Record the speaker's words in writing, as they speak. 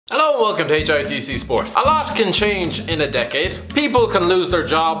Hello and welcome to HITC Sport. A lot can change in a decade. People can lose their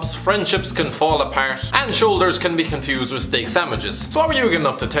jobs, friendships can fall apart, and shoulders can be confused with steak sandwiches. So what were you getting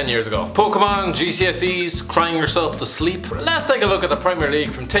up to 10 years ago? Pokemon, GCSEs, crying yourself to sleep? Let's take a look at the Premier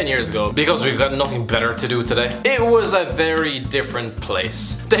League from 10 years ago, because we've got nothing better to do today. It was a very different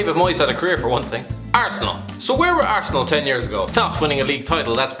place. David Moyes had a career for one thing. Arsenal. So where were Arsenal 10 years ago? Not winning a league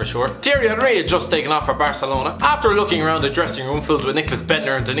title, that's for sure. Thierry Henry had just taken off for Barcelona, after looking around a dressing room filled with Nicholas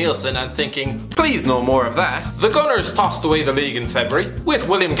Bentner and Danielson and thinking, please no more of that. The Gunners tossed away the league in February, with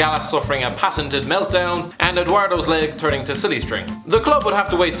William Gallas suffering a patented meltdown and Eduardo's leg turning to silly string. The club would have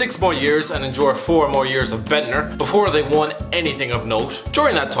to wait 6 more years and endure 4 more years of Bentner before they won anything of note.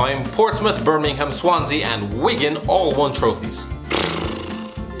 During that time, Portsmouth, Birmingham, Swansea and Wigan all won trophies.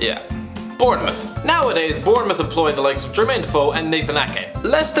 Yeah. Bournemouth. Nowadays, Bournemouth employ the likes of Jermaine Defoe and Nathan Ake.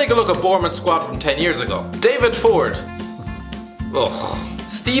 Let's take a look at Bournemouth's squad from 10 years ago. David Ford. Ugh.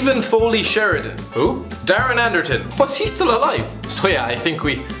 Stephen Foley Sheridan. Who? Darren Anderton. Was he still alive? So yeah, I think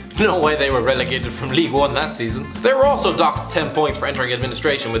we know why they were relegated from League One that season. They were also docked 10 points for entering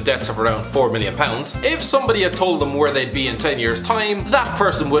administration with debts of around £4 million. If somebody had told them where they'd be in 10 years time, that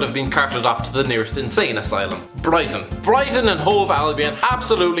person would have been carted off to the nearest insane asylum. Brighton. Brighton and Hove Albion,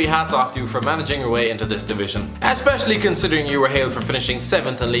 absolutely hats off to you for managing your way into this division. Especially considering you were hailed for finishing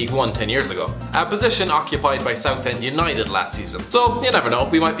 7th in League One 10 years ago. A position occupied by Southend United last season. So you never know,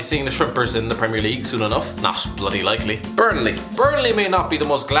 we might be seeing the Shrimpers in the Premier League soon enough. Not bloody likely. Burnley. Burnley may not be the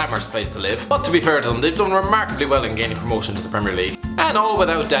most glamorous place to live, but to be fair to them, they've done remarkably well in gaining promotion to the Premier League. And all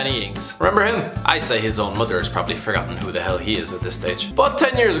without Danny Ings. Remember him? I'd say his own mother has probably forgotten who the hell he is at this stage. But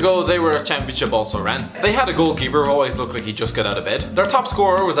 10 years ago, they were a championship also ran. They had a goalkeeper who always looked like he just got out of bed. Their top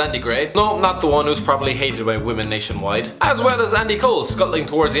scorer was Andy Gray. No, not the one who's probably hated by women nationwide. As well as Andy Cole, scuttling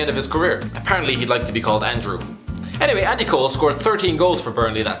towards the end of his career. Apparently he'd like to be called Andrew. Anyway, Andy Cole scored 13 goals for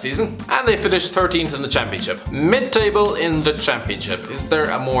Burnley that season, and they finished 13th in the Championship. Mid-table in the Championship. Is there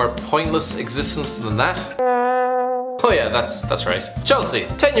a more pointless existence than that? Oh yeah, that's right. Chelsea.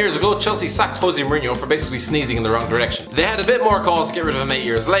 10 years ago, Chelsea sacked Jose Mourinho for basically sneezing in the wrong direction. They had a bit more cause to get rid of him 8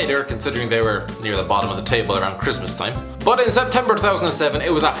 years later, considering they were near the bottom of the table around Christmas time. But in September 2007, it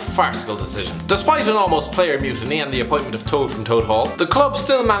was a farcical decision. Despite an almost player mutiny and the appointment of Toad from Toad Hall, the club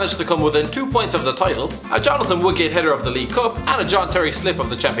still managed to come within 2 points of the title, a Jonathan Woodgate header of the League Cup, and a John Terry slip of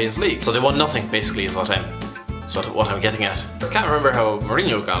the Champions League. So they won nothing, basically, is what I'm getting at. I can't remember how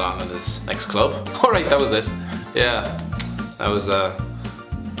Mourinho got on in his next club. Alright, that was it. Yeah, that was a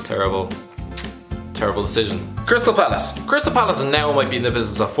terrible decision. Crystal Palace. Crystal Palace now might be in the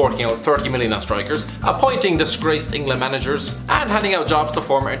business of forking out 30 million on strikers, appointing disgraced England managers, and handing out jobs to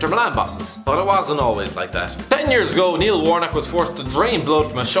former Inter Milan bosses. But it wasn't always like that. 10 years ago, Neil Warnock was forced to drain blood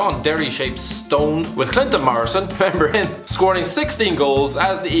from a Sean Derry-shaped stone, with Clinton Morrison, remember him, scoring 16 goals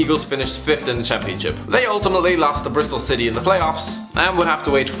as the Eagles finished 5th in the Championship. They ultimately lost to Bristol City in the playoffs, and would have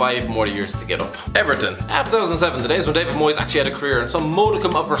to wait 5 more years to get up. Everton. At 2007, the days when David Moyes actually had a career and some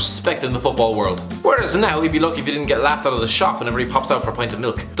modicum of respect in the football world. Whereas now, he'd be lucky if he didn't get laughed out of the shop whenever he pops out for a pint of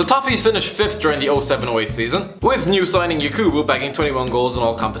milk. The Toffees finished 5th during the 07-08 season, with new signing Yakubu bagging 21 goals in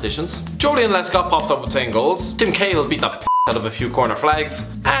all competitions. Julian Lescott popped up with 10 goals, Tim Cahill beat the out of a few corner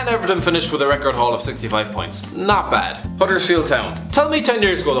flags, and Everton finished with a record haul of 65 points. Not bad. Huddersfield Town. Tell me 10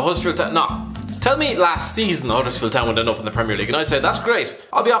 years ago the Huddersfield Town... No. Tell me last season the Huddersfield Town would end up in the Premier League and I'd say that's great.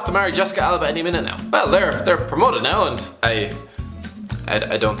 I'll be off to marry Jessica Alba any minute now. Well, they're promoted now and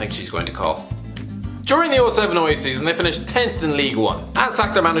I don't think she's going to call. During the 07-08 season, they finished 10th in League One and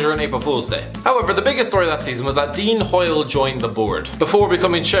sacked their manager on April Fool's Day. However, the biggest story that season was that Dean Hoyle joined the board, before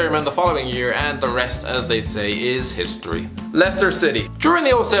becoming chairman the following year, and the rest, as they say, is history. Leicester City. During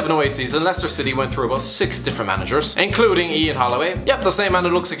the 07-08 season, Leicester City went through about 6 different managers, including Ian Holloway. Yep, the same man who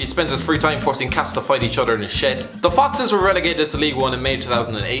looks like he spends his free time forcing cats to fight each other in his shed. The Foxes were relegated to League One in May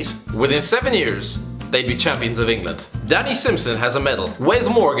 2008. Within 7 years, they'd be champions of England. Danny Simpson has a medal. Wes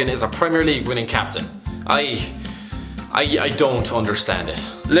Morgan is a Premier League winning captain. I don't understand it.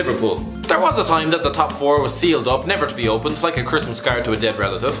 Liverpool. There was a time that the top 4 was sealed up, never to be opened, like a Christmas card to a dead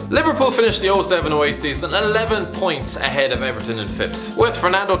relative. Liverpool finished the 07-08 season 11 points ahead of Everton in 5th, with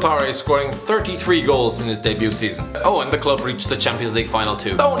Fernando Torres scoring 33 goals in his debut season. Oh, and the club reached the Champions League final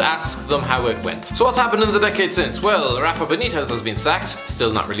too. Don't ask them how it went. So what's happened in the decade since? Well, Rafa Benitez has been sacked,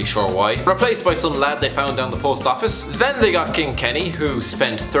 still not really sure why, replaced by some lad they found down the post office. Then they got King Kenny, who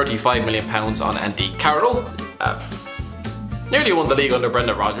spent £35 million on Andy Carroll. Nearly won the league under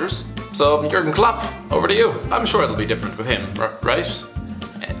Brendan Rodgers. So, Jurgen Klopp, over to you. I'm sure it'll be different with him, right?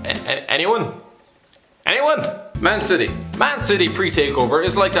 Anyone? Anyone? Man City. Man City pre-takeover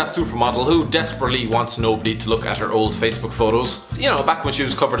is like that supermodel who desperately wants nobody to look at her old Facebook photos. You know, back when she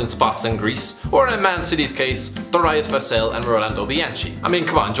was covered in spots in Greece. Or in Man City's case, Darius Vassell and Rolando Bianchi. I mean,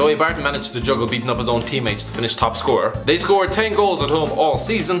 come on, Joey Barton managed to juggle beating up his own teammates to finish top scorer. They scored 10 goals at home all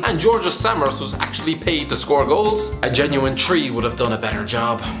season, and Georgios Samaras was actually paid to score goals. A genuine tree would have done a better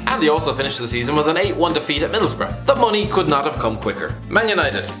job. And they also finished the season with an 8-1 defeat at Middlesbrough. The money could not have come quicker. Man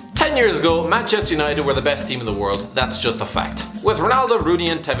United. 10 years ago, Manchester United were the best team in the world. That's just a fact. With Ronaldo, Rooney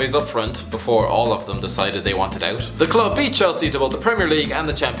and Tevez up front, before all of them decided they wanted out, the club beat Chelsea to both the Premier League and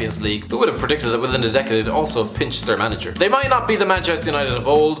the Champions League. Who would have predicted that within a decade they'd also have pinched their manager? They might not be the Manchester United of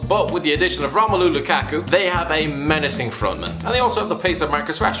old, but with the addition of Romelu Lukaku, they have a menacing frontman. And they also have the pace of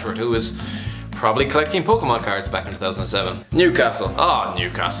Marcus Rashford, who is probably collecting Pokemon cards back in 2007. Newcastle.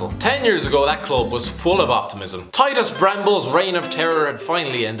 Newcastle. 10 years ago, that club was full of optimism. Titus Bramble's reign of terror had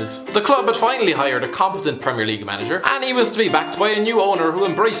finally ended. The club had finally hired a competent Premier League manager, and he was to be backed by a new owner who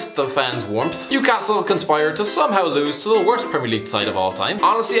embraced the fans' warmth. Newcastle conspired to somehow lose to the worst Premier League side of all time.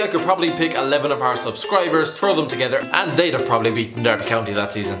 Honestly, I could probably pick 11 of our subscribers, throw them together, and they'd have probably beaten Derby County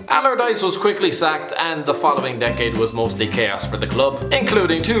that season. Allardyce was quickly sacked, and the following decade was mostly chaos for the club,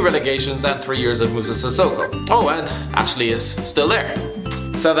 including 2 relegations and 3 years of Musa Sissoko. Oh, and Ashley is still there.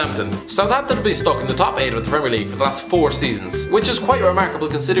 Southampton. Southampton have been stuck in the top 8 of the Premier League for the last 4 seasons, which is quite remarkable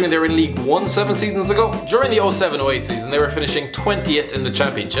considering they were in League 1 7 seasons ago. During the 07-08 season, they were finishing 20th in the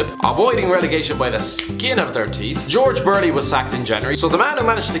Championship, avoiding relegation by the skin of their teeth. George Burley was sacked in January, so the man who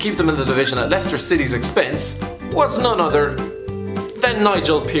managed to keep them in the division at Leicester City's expense was none other than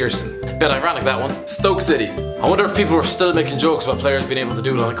Nigel Pearson. Bit ironic, that one. Stoke City. I wonder if people were still making jokes about players being able to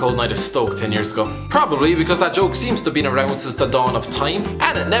do it on a cold night at Stoke 10 years ago. Probably because that joke seems to have been around since the dawn of time,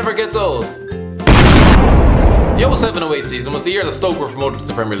 and it never gets old. The 07-08 season was the year that Stoke were promoted to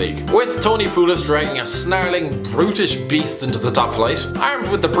the Premier League, with Tony Pulis dragging a snarling, brutish beast into the top flight. Armed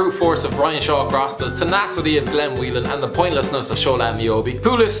with the brute force of Ryan Shawcross, the tenacity of Glenn Whelan and the pointlessness of Shola Miobi,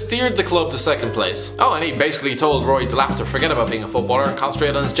 Pulis steered the club to 2nd place. Oh, and he basically told Roy Delap to forget about being a footballer and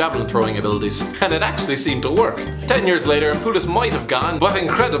concentrate on his javelin throwing abilities. And it actually seemed to work. 10 years later, Pulis might have gone, but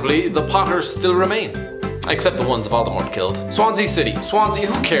incredibly, the Potters still remain. Except the ones Voldemort killed. Swansea City. Swansea,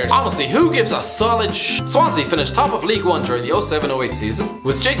 who cares? Honestly, who gives a solid Swansea finished top of League 1 during the 07-08 season,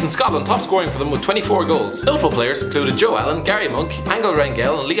 with Jason Scotland top scoring for them with 24 goals. Notable players included Joe Allen, Gary Monk, Angel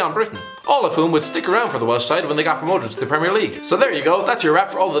Rangel and Leon Britton, all of whom would stick around for the Welsh side when they got promoted to the Premier League. So there you go, that's your wrap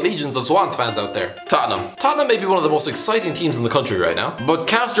for all the legions of Swans fans out there. Tottenham. Tottenham may be one of the most exciting teams in the country right now, but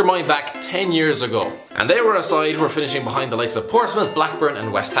cast your mind back 10 years ago, and they were a side who were finishing behind the likes of Portsmouth, Blackburn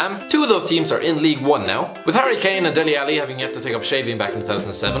and West Ham. 2 of those teams are in League 1 now, with Harry Kane and Dele Alli having yet to take up shaving back in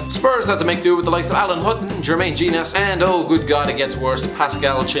 2007. Spurs had to make do with the likes of Alan Hutton, Jermaine Genius, and oh good god it gets worse,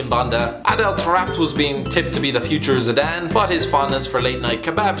 Pascal Chimbanda. Adel Taarabt was being tipped to be the future Zidane, but his fondness for late night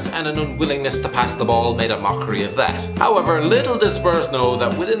kebabs and an unwillingness to pass the ball made a mockery of that. However, little did Spurs know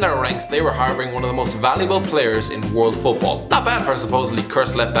that within their ranks they were harbouring one of the most valuable players in world football. Not bad for a supposedly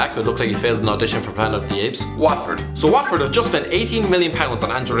cursed left back who looked like he failed an audition for Planet of the Apes. Watford. So Watford have just spent £18 million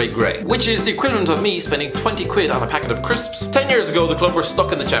on Andre Gray, which is the equivalent of me spending 20 quid on a packet of crisps. 10 years ago the club were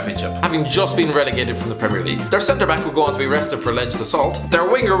stuck in the Championship, having just been relegated from the Premier League. Their centre back would go on to be arrested for alleged assault, their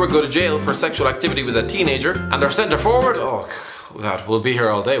winger would go to jail for sexual activity with a teenager, and their centre forward, oh god, we'll be here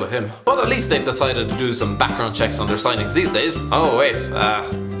all day with him. But at least they've decided to do some background checks on their signings these days. Oh wait,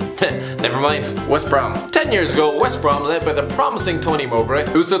 never mind. West Brom. 10 years ago, West Brom, led by the promising Tony Mowbray,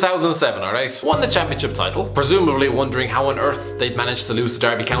 who's 2007, alright, won the Championship title, presumably wondering how on earth they'd managed to lose to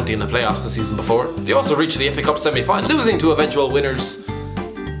Derby County in the playoffs the season before. They also reached the FA Cup semi-final, losing to eventual winners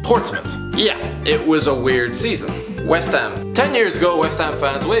Portsmouth. Yeah, it was a weird season. West Ham. 10 years ago, West Ham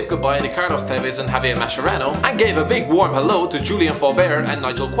fans waved goodbye to Carlos Tevez and Javier Mascherano and gave a big warm hello to Julian Faubert and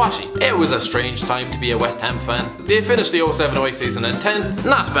Nigel Quashie. It was a strange time to be a West Ham fan. They finished the 07-08 season in 10th.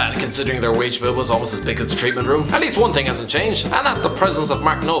 Not bad considering their wage bill was almost as big as the treatment room. At least one thing hasn't changed, and that's the presence of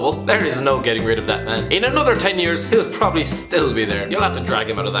Mark Noble. There is no getting rid of that man. In another 10 years, he'll probably still be there. You'll have to drag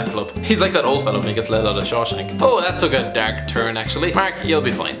him out of that club. He's like that old fellow who gets let out of Shawshank. Oh, that took a dark turn actually. Mark, you'll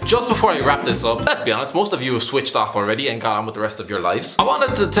be fine. Just before I wrap this up, let's be honest, most of you have switched off already and got on with the rest of your lives. I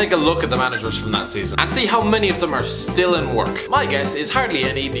wanted to take a look at the managers from that season and see how many of them are still in work. My guess is hardly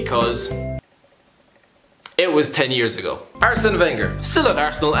any because it was 10 years ago. Arsene Wenger, still at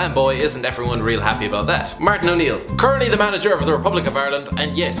Arsenal, and boy isn't everyone real happy about that. Martin O'Neill, currently the manager of the Republic of Ireland,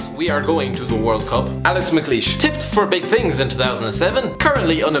 and yes, we are going to the World Cup. Alex McLeish, tipped for big things in 2007,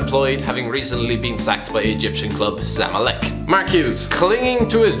 currently unemployed, having recently been sacked by Egyptian club Zamalek. Mark Hughes, clinging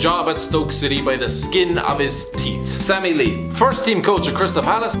to his job at Stoke City by the skin of his teeth. Sammy Lee, first team coach at Crystal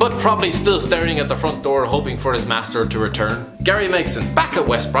Palace, but probably still staring at the front door hoping for his master to return. Gary Megson, back at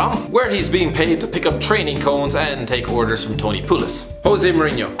West Brom, where he's being paid to pick up training cones and take orders from Tony Pulis. Jose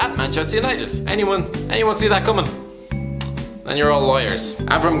Mourinho, at Manchester United. Anyone see that coming? Then you're all liars.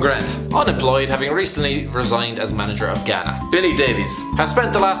 Avram Grant, unemployed, having recently resigned as manager of Ghana. Billy Davies has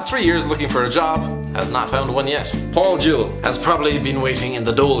spent the last 3 years looking for a job, has not found one yet. Paul Jewell has probably been waiting in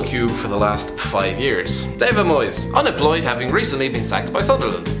the dole queue for the last 5 years. David Moyes, unemployed, having recently been sacked by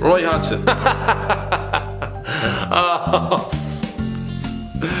Sunderland. Roy Hodgson.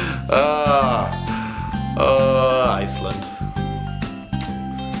 Iceland.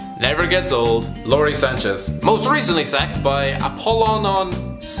 Never gets old. Lori Sanchez, most recently sacked by Apollonon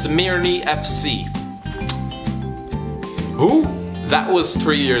Smyrni FC. Who? That was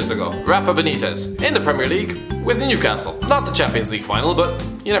 3 years ago. Rafa Benitez, in the Premier League with Newcastle. Not the Champions League final, but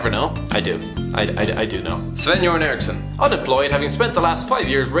you never know. I do. I do know. Sven-Göran Eriksson, unemployed, having spent the last 5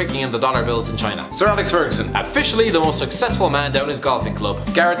 years raking in the dollar bills in China. Sir Alex Ferguson, officially the most successful man down his golfing club.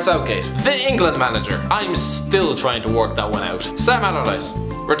 Gareth Southgate, the England manager. I'm still trying to work that one out. Sam Allardyce,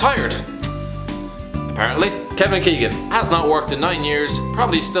 retired. Apparently. Kevin Keegan has not worked in 9 years,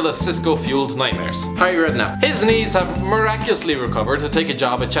 probably still has Cisco-fueled nightmares. Harry Redknapp, his knees have miraculously recovered to take a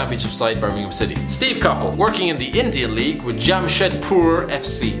job at Championship side Birmingham City. Steve Coppell, working in the Indian League with Jamshedpur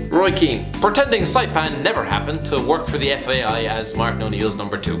FC. Roy Keane, pretending Saipan never happened to work for the FAI as Martin O'Neill's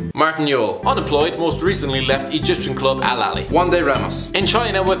number 2. Martin Yule, unemployed, most recently left Egyptian club Al Ahly. Wande Ramos, in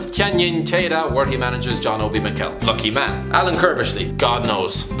China with Tianyin Teda, where he manages John Obi Mikel. Lucky man. Alan Kirbishley, God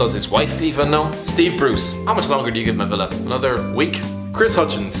knows. Does his wife even know? Steve Bruce, how much longer do you give him a Villa? Another week? Chris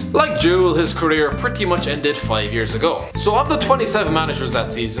Hutchins, like Jewell, his career pretty much ended 5 years ago. So of the 27 managers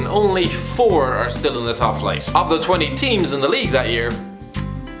that season, only 4 are still in the top flight. Of the 20 teams in the league that year,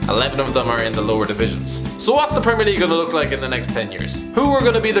 11 of them are in the lower divisions. So what's the Premier League going to look like in the next 10 years? Who are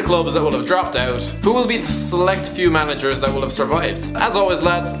going to be the clubs that will have dropped out? Who will be the select few managers that will have survived? As always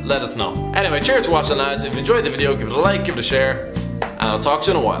lads, let us know. Anyway, cheers for watching lads. If you enjoyed the video, give it a like, give it a share, and I'll talk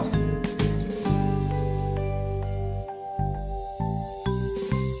to you in a while.